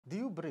Do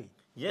you pray?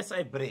 Yes,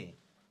 I pray.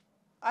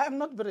 I am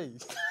not pray.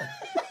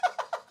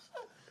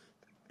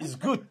 It's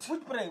good.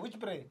 Which pray? Which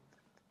pray?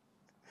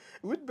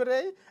 With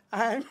pray,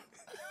 I'm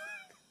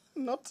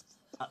not.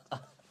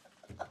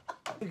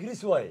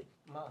 English way.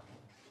 Ma.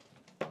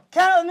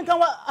 Can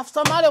ninkan waa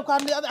Afsomali ku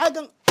hadlay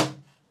adagan.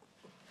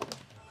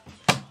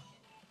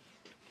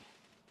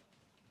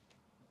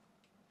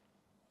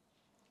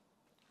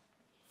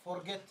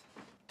 Forget.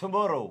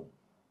 Tomorrow.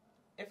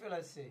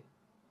 FLC.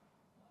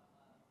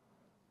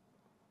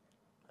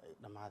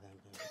 Dhamaadan.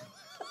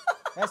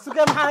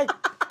 Suka maxay?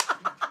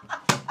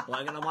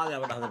 وانا ماضي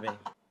ابو دحده بين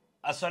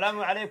السلام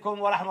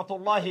عليكم ورحمه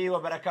الله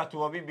وبركاته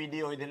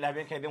وبي oo idin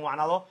lahabeenka idin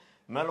wacnado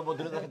meel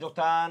bodolada ka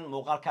joogtaan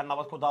muuqaalkan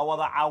nabad ku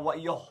daawada caawa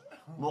iyo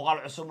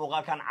muuqaal cusub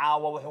muuqaalkan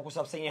caawa wuxuu ku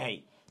saabsan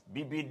yahay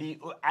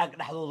BBD oo caag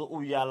dhaxdooda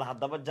uu yaala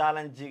hadaba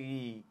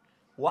challenge-gi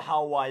waxa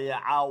waaye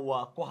caawa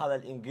ku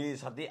hadal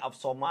Ingiriis hadii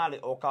Afsomali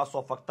oo ka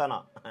soo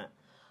fagtana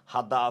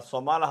hadda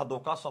Afsomali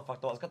haduu ka soo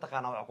fagto waa iska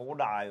taqaana wax kugu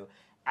dhacayo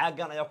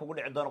caagan ayaa kugu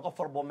dhici doona qof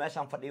walba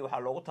meeshan fadhiyo waxa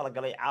loogu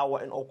talagalay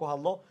caawa in uu ku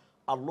hadlo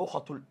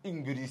اللغة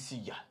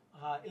الإنجليزية.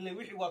 ها اللي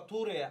وحي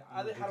وطورة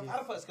هذا حرف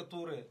حرف اسك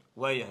طورة.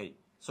 ويا هي.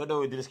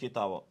 سودو يدرس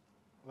كتابه.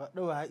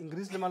 دو هاي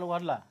إنجليز لما لو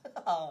هلا.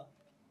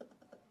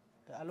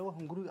 ألو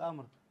هنقول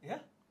أمر.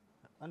 يا.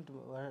 أنت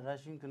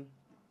راشينكن.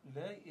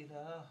 لا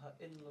إله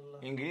إلا الله.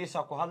 إنجليز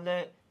أكو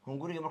هلا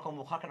هنقول يمركم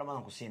مخاك لما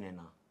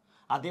نقصيننا.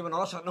 عادي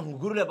بنرش إنه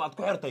هنقول له بعد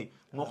كحرتي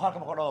مخاك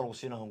ما قدر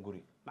نقصينا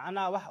هنقولي.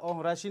 معناه واحد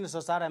أو راشين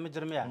صار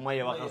مجرمية. ما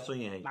يبغى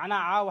خلصوني هي. معناه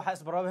عاو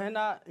حاسب رابه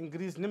هنا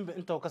إنجليز نب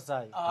أنت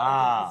وكساي.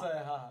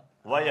 ها.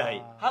 ويا هي.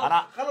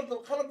 أنا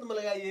خلط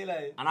ملاقي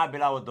يلاي. أنا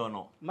بلاو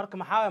دونه. مرك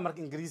محاوي مرك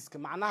إنجليز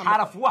معناه.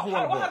 حرف واحد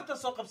ولا واحد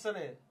تسوق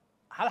بسنة.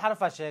 هل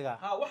حرف الشيء؟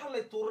 ها واحد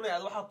اللي طورنا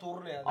هذا واحد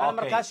طورنا هذا. أنا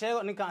مركز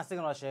شيء نكان أستغل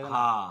ولا شيء.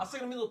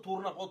 أستغل ميدو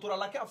طورنا قطورة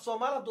لكن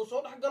أفصومال دو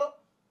صوت حقله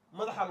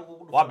ما ده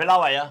حلو.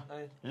 وبلاو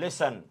يا.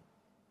 Listen.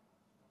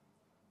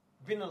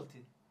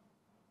 Penalty.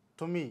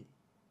 To me.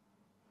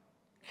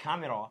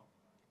 Camera.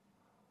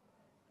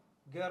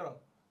 Girl.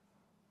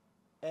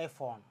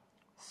 iPhone.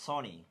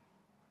 Sony.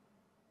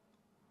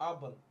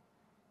 Apple.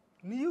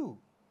 New.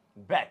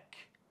 Back.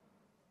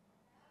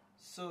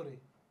 Sorry.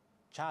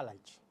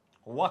 Challenge.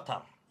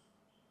 Water.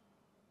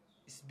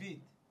 Speed.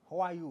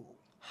 How are you?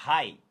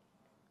 Hi.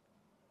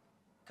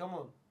 Come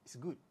on. It's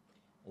good.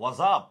 What's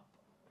up?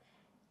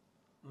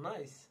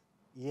 Nice.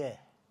 Yeah.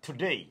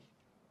 Today.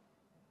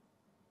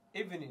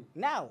 Evening.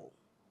 Now.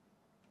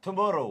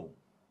 Tomorrow.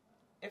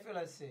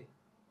 FLC.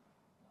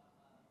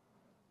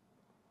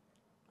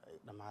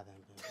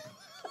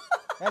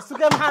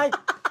 suka maxay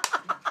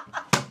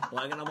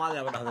وانا ماضي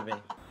ابو دحده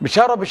بين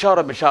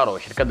bishaaro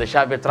shirkadda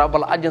Shaafi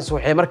Travel Agency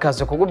waxay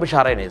markaas kugu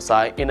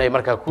bishaaraynaysaa inay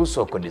markaa ku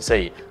soo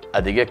kordhisay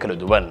adeegyo kala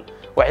duwan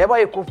waxyaabo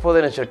ay ku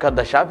fududeen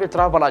shirkadda Shaafi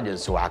Travel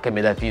Agency waxa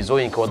kamid ah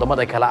fiisooyinka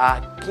wadamada kale ah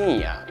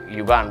Kenya,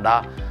 Uganda,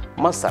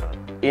 Masar,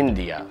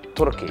 India,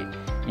 Turkey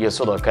iyo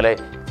sidoo kale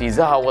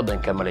fiisaha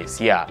wadanka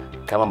Malaysia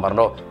kama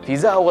marno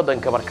fiisaha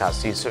wadanka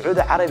markaasi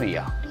Sacuudi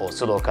Carabiya oo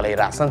sidoo kale ay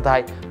raacsan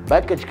tahay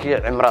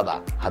package-kii cimrada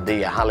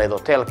hadii ahaan leedo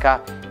hotelka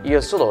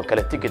iyo sidoo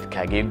kale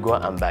ticket-kaagii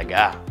go'aan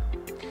baaga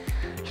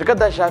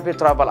shirkadda Shaafi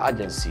Travel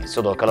Agency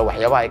sidoo kale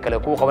waxyaabaha ay kale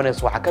ku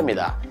qabanayso waxa kamid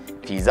ah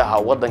fiisaha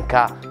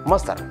wadanka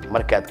Masar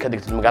markaad ka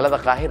digtid magaalada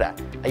Qaahira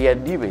ayaa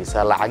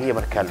dhiibaysa lacagii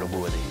markaa lagu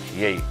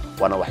wadeejiyay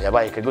wana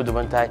waxyaabaha ay kaga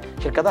duwan tahay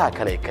shirkadaha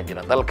kale ka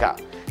jira dalka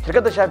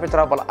shirkadda Shaafi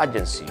Travel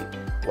Agency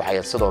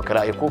waxay sidoo kale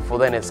ay ku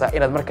fududeynaysaa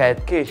inaad markaa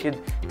ka heshid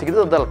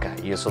tigidhada dalka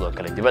iyo sidoo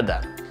kale dibadda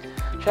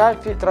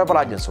Shaafi Travel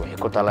Agency waxay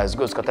ku taala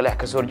isgooska taleex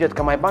ka soo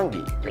horjeedka My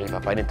Bangi wixii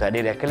faafaynta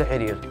dheer kala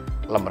xiriir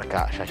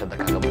lambarka shaashada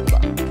ka muuqda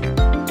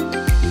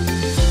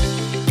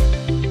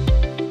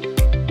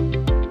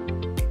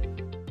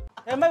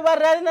ما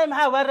وردنا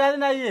ما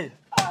وردنا يه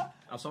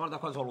Afsomali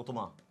كويس ولا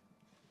طما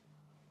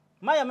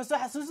ما يا مسح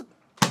حسوس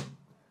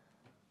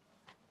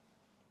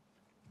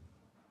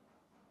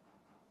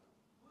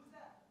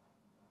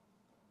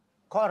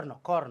كورنو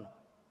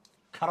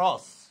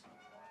كروس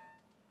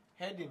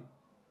Heading.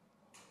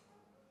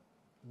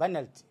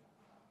 بنالتي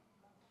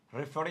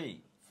ريفري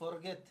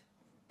Forget.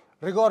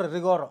 ريغورو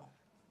ريغورو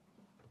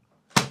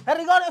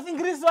في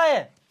انجليزي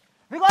وايه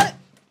ريغورو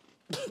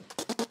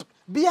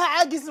بيها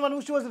عاجز من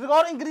وش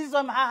ريغورو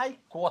انجليزي معاه هاي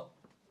كوت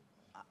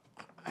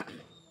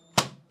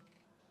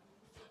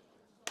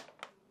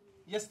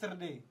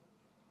Yesterday.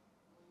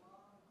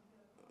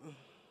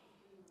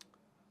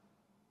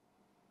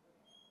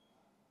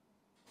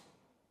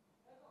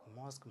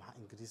 ماسك مع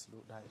انجليزي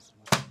لو ده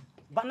اسمه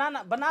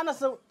بنانا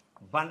سو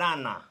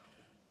بانانا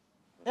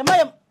ما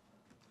يم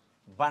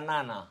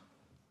بانانا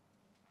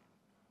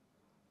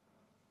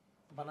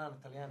Banana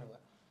Italiano.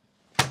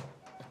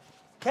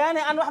 كان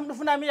انا واحد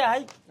من مية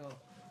هاي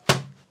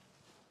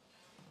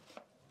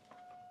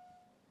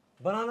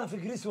بانانا في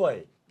جريس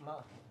واي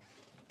ما.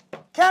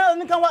 كان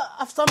نكان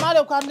Afsomali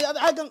وكان لي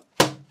هذا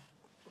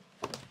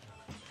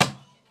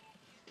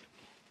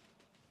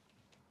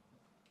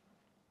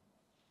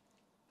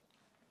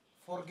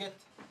Forget.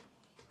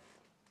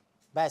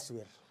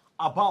 باسوير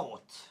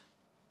about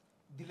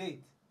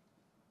Delete.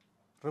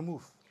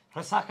 remove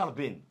recycle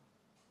bin.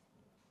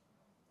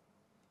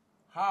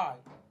 Hi.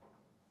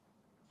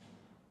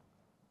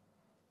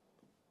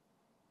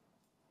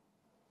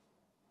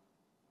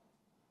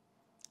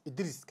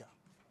 إدريسكا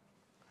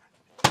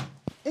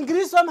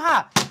إنجليز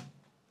ومها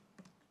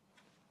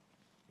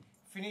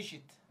Finish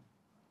it.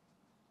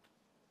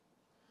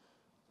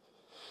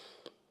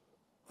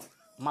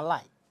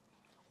 ملاي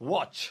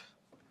Watch.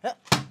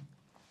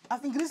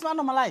 أف إنجليز ما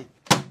أنا ملاي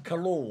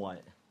Kalluun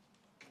waaye.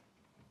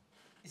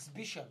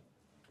 Special.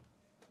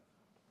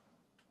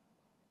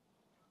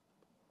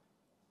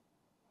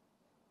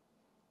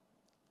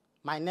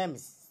 My name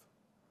is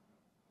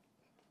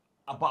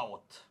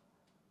About.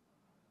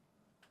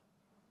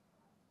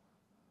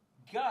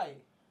 Guy.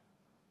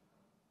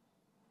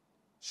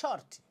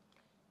 Shorty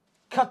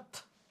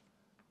Cut.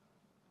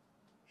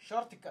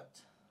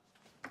 Shortcut.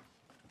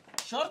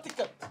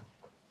 Shortcut.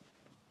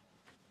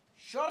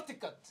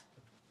 Shortcut.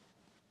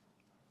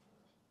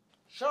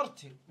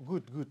 Shorty.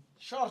 good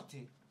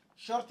Shorty.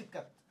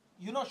 Shortcut.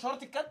 You know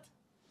shortcut?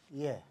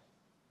 yeah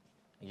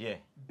Yeah.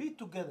 Be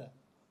together.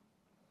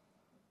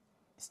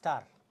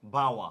 star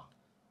Power.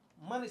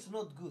 Money is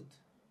not good.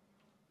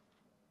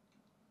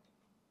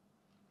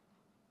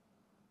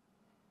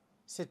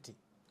 city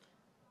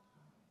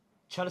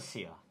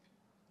Chelsea.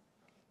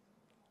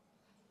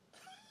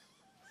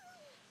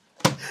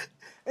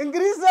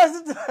 إنجليز يا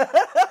ست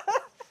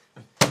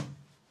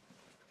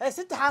هي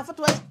ست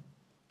حافظ وين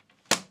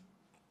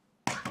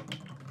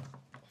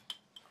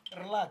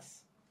Relax.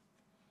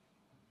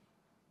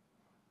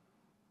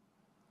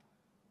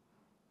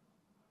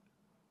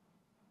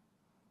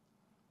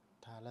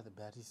 تعال هذا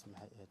باريس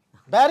معي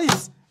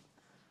باريس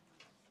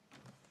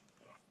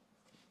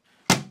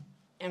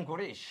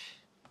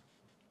English.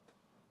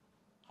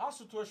 How's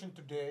situation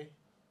today?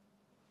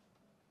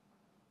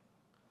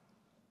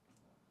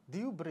 do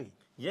you pray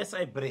Yes,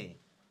 I pray.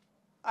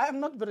 I am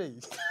not pray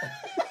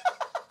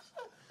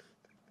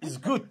It's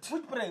good.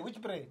 Which pray?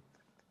 Which pray?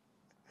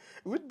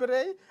 with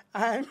pray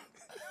I'm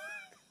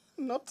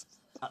not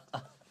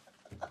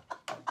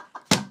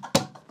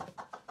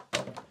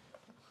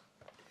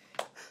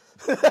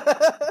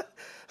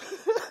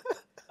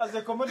As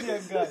a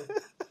comedian guy.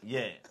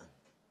 Yeah.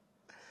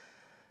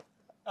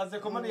 As a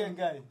comedian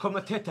guy.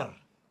 Commentator.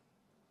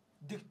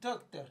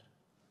 Dictator.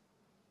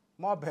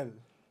 mobile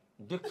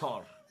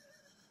Dictator.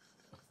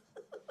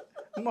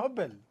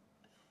 mobile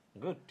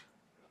Good.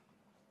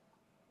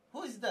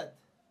 Who is that?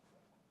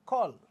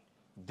 call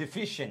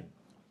Deficient.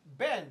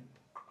 Ben.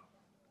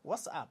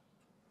 WhatsApp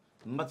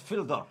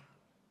Midfielder.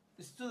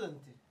 Student.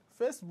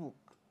 Facebook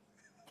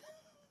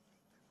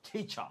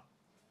Teacher.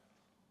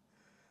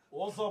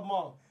 What's up,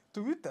 mom?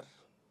 Twitter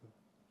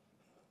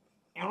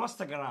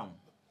Instagram.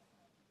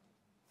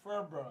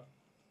 February.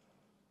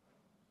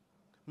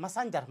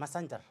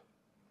 messenger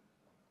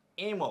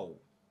Emo.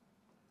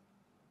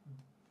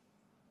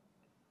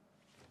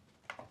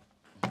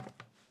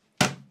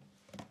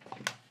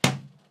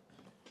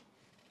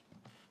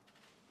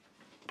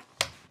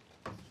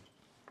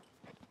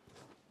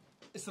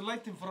 It's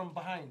lighting from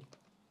behind.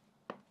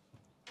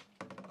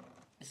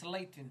 It's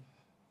lighting.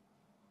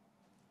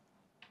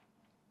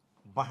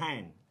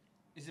 Behind.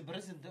 Is the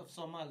president of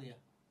Somalia.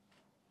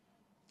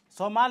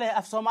 Somalia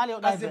Afsomali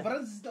As the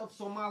president of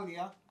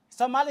Somalia,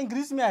 Somali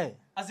إنجليز معي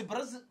as a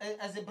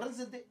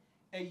president,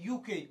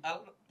 UK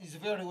is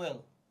very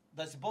well.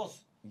 That's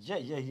boss. Yeah.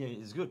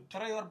 It's good.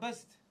 Try your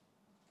best.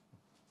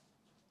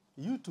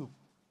 YouTube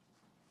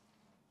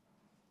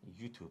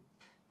YouTube.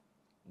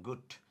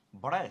 Good.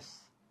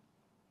 Brace.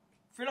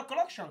 Feel a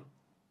collection.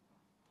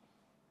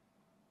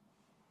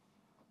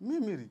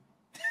 memory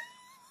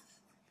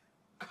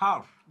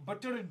Car.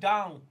 Battery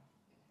down.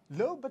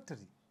 low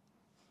battery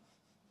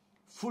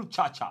Full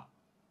charger.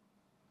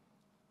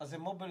 As a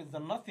mobile is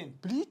nothing.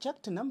 please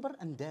check the number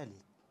and dial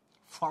it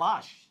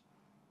Flash.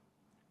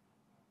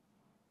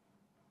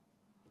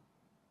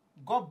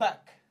 Go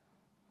back.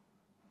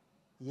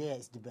 yeah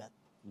it's the bad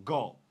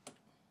Go.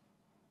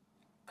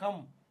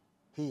 Come.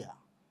 here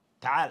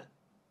تعال.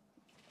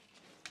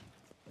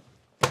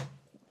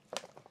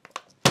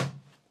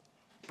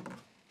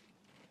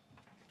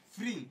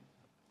 Free.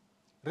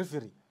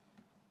 referee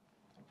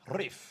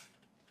Reef.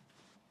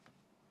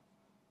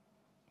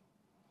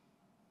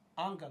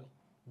 Uncle.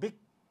 big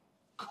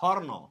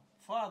Corner.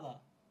 Father.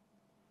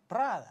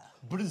 brother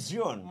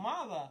Prison.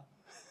 Mother.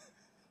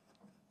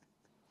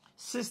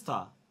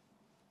 Sister.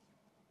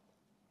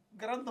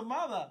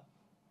 Grandmother.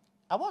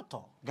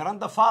 aboto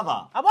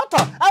Grandfather. aboto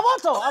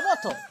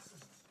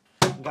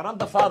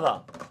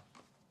Grandfather.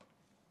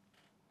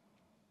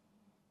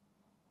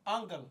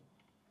 Uncle.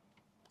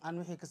 aan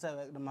wixii ka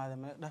saabay dhamaade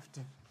ma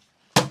dhafti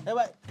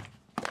ewa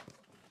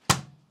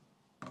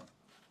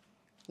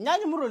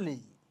nyaanyo muroli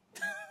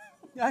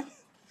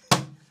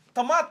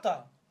Tomato.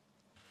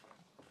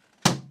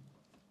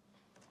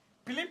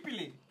 Pili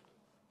pili.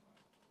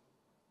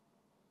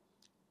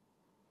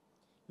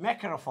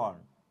 Microphone.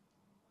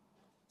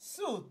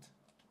 Suit.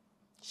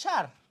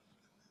 shar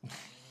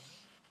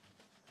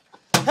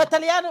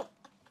italiano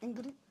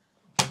ingri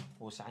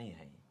وسعين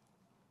هاي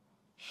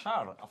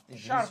شار after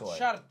Short, English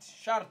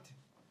short,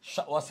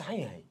 short. waa saxan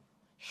yahay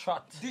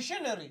short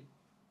Dictionary.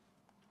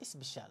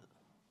 special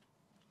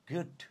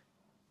good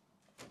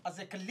As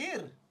a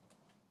clear.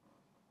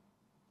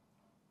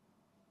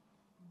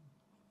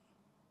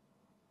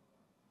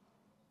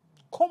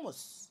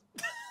 comus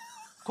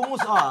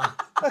kumus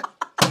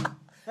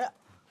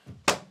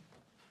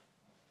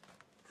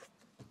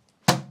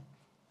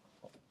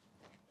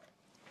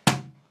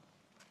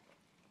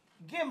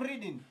Game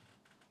reading.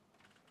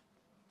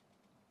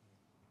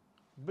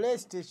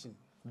 playstation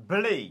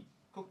play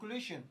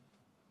Calculation.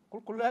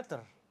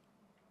 calculator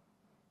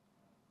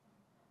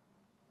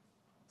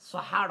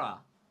saxara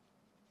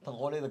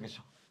tanqoolada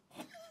gasho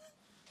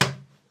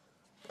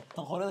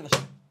tanqoolada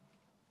gasho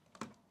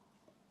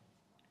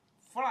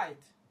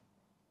Flight.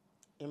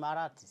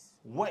 imaratis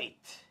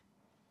wait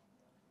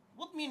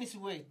What means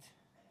wait?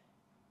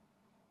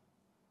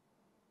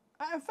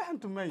 I'm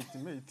فهمت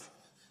mate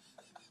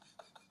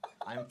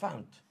I'm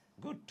found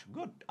good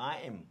I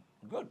am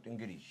good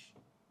English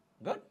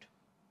good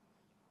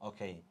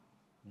okay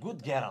good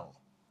girl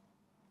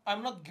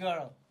I'm not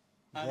girl.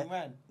 I'm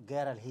man.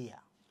 girl here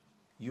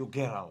you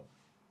girl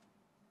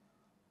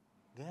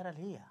girl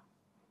here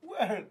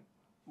Where?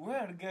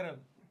 Where girl?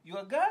 You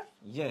a girl?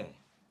 yeah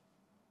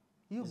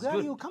you It's girl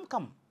good. you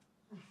come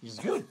it's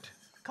good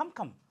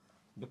come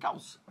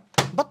because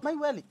but my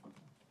wali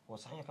waa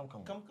saxan yahay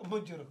come Come,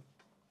 Mujuru.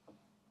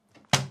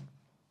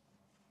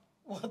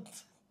 What?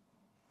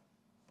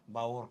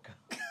 baabuurka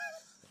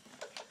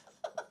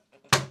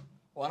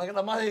waa naga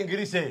dhamaaday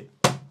ingiriise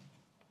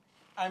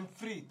I'm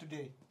free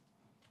today.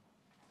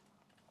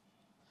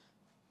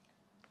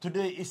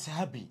 today is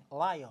happy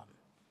lion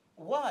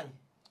Why?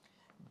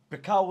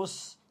 because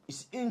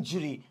it's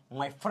injury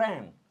my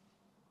friend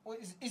Oh,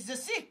 is the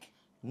sick?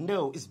 no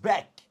it's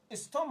back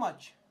It's too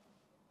much.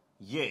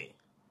 yeah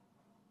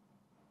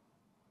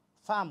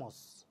famous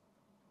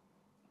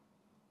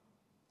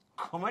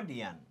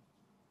comedian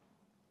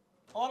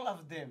All of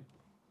them.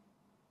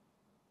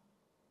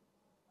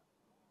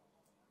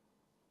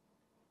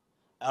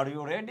 are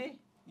you ready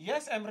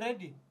Yes, I'm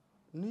ready.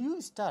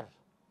 new star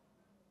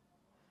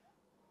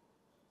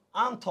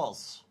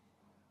antos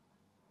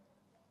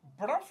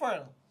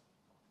Profile.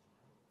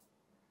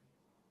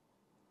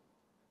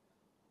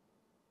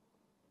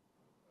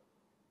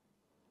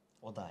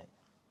 waday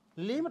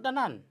lim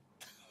danan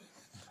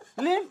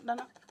lim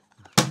danan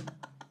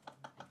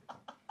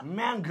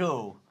mango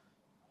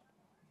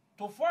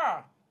Too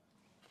far.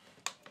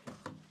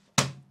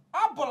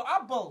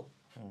 Apple.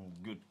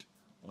 good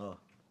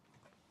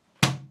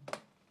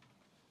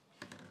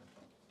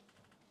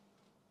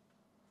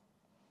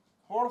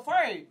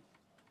Horfire.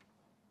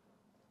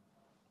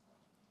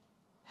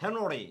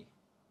 henry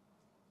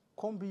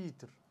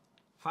computer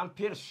van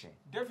Persie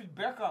David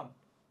Beckham.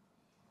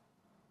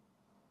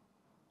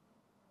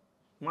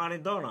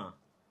 maradona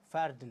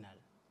ferdinand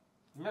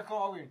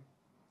McAwin.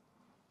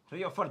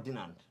 rio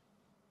ferdinand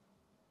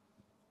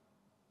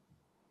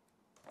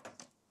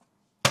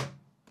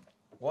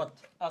what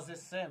As the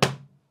same.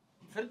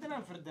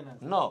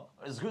 Ferdinand. no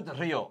it's good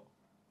rio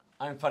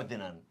I'm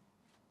ferdinand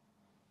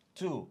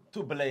two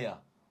player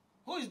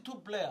Who is two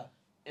player?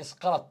 it's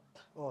qalad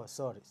oh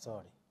sorry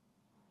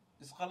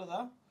Is Khalid,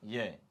 huh?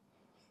 yeah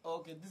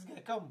Okay, this guy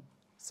come.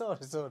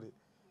 sorry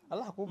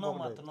allah ku No bogday.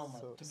 matter, no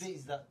matter.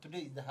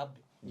 Today is the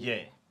happy.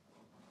 yeah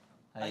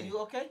Are you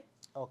okay?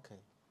 okay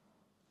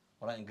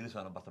والله انجليزي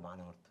وانا برت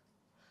معنا horta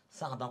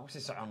saan hadaan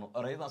kusii socono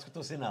erayadaan isku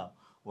toosinaa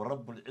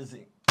warab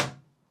العزي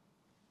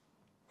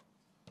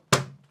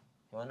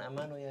وانا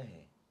امانو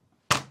yahay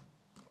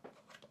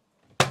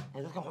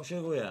dadkan wuxuu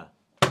sheegayaa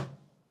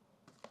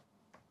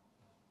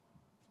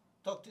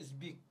Talk to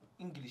speak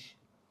English.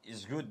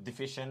 is good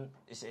division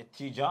is a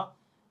teacher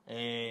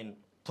and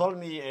told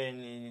me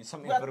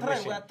some We are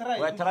information try.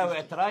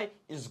 we try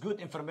is good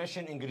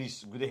information English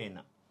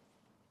gudaheena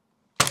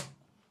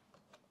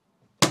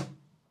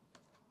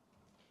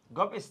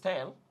gob is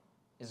tail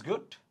is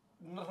good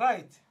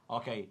Right.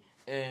 okay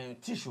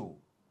tissue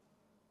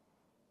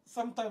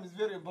Sometimes it's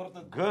very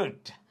important.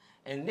 good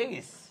and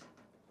niggas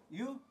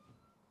You?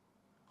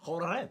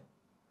 khowrareed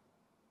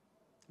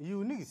you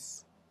niggas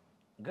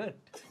good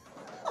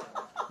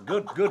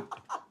good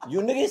you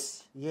niggas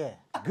yeah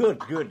good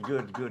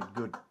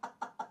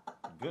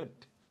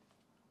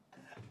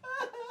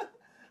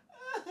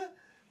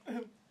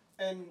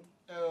And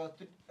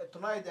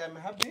tonight I'm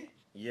happy.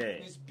 yeah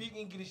We speak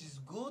English is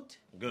good.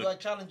 Good. We are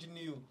challenging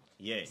you.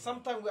 yeah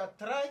Sometimes we are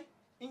try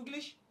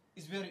English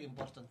is very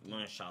important.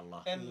 ما شاء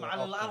الله And مع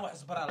الآن واحد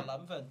سبحان الله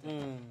ما فهمت.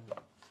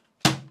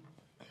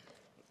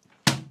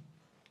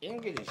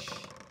 English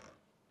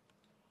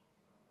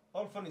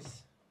All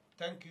funnies.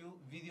 Thank you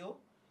video.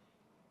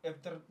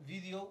 After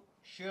video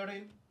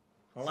sharing,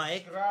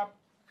 like subscribe,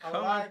 and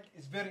comment. like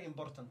is very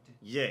important.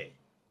 yeah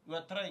We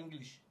are try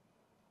English.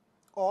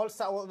 all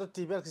saa wada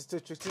tibeel kasta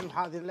joogtiin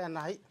waxaan idin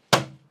leenahay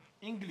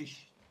English.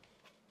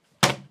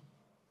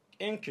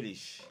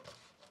 English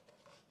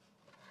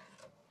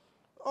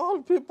all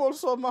people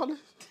somali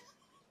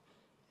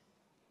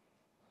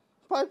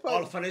bye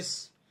all funnies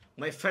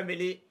my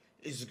family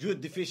is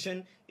good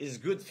division, is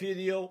good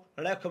video,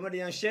 like, comment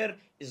and share,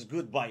 is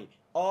goodbye.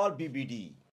 All BBD.